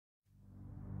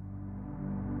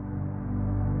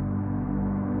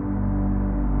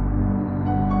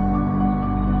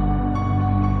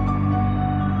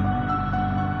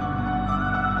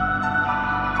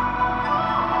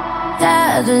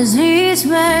Magazine's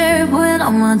made when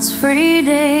I'm not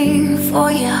waiting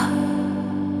for you.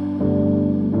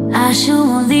 I should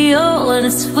want the old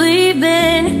that's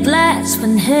sleeping, glass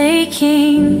when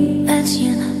aching. That's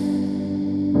you know.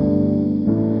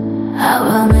 I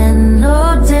will end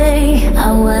all day.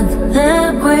 I want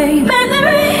the gray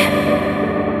memory,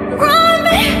 run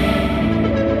me.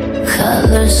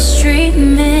 Colors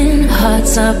streaming,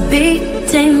 hearts are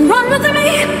beating. Run with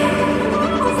me,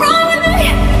 run with me.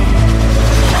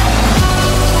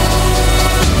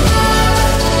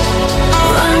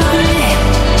 Run with me.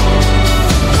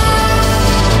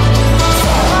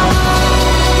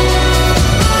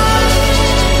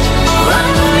 Run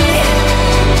with me.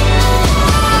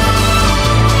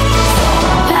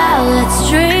 Palettes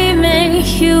dreaming,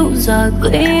 hues are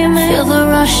gleaming. Feel the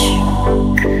rush.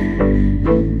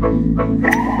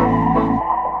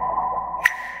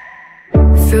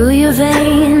 Through your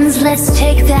veins, let's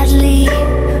take that leap.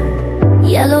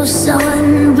 Yellow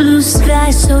sun, blue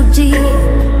sky so deep.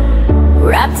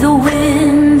 Wrap the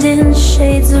wind in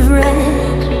shades of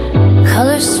red.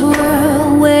 Colors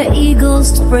swirl where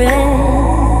eagles spread.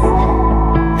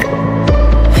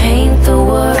 Paint the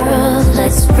world,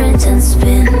 let's sprint and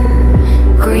spin.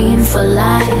 Green for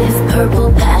life,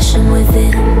 purple passion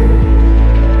within.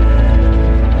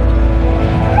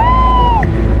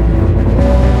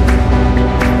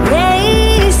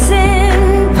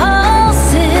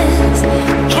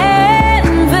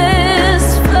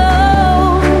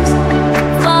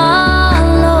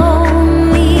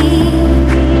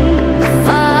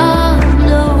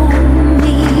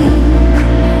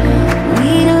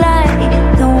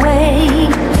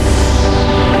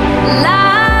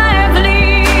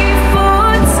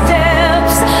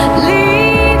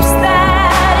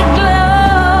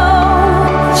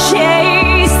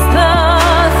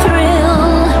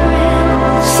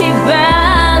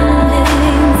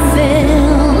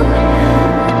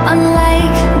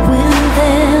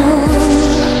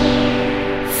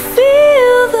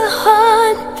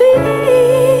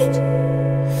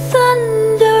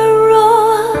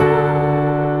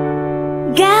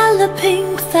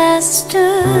 Galloping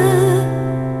faster,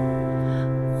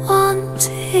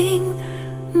 wanting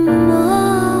more.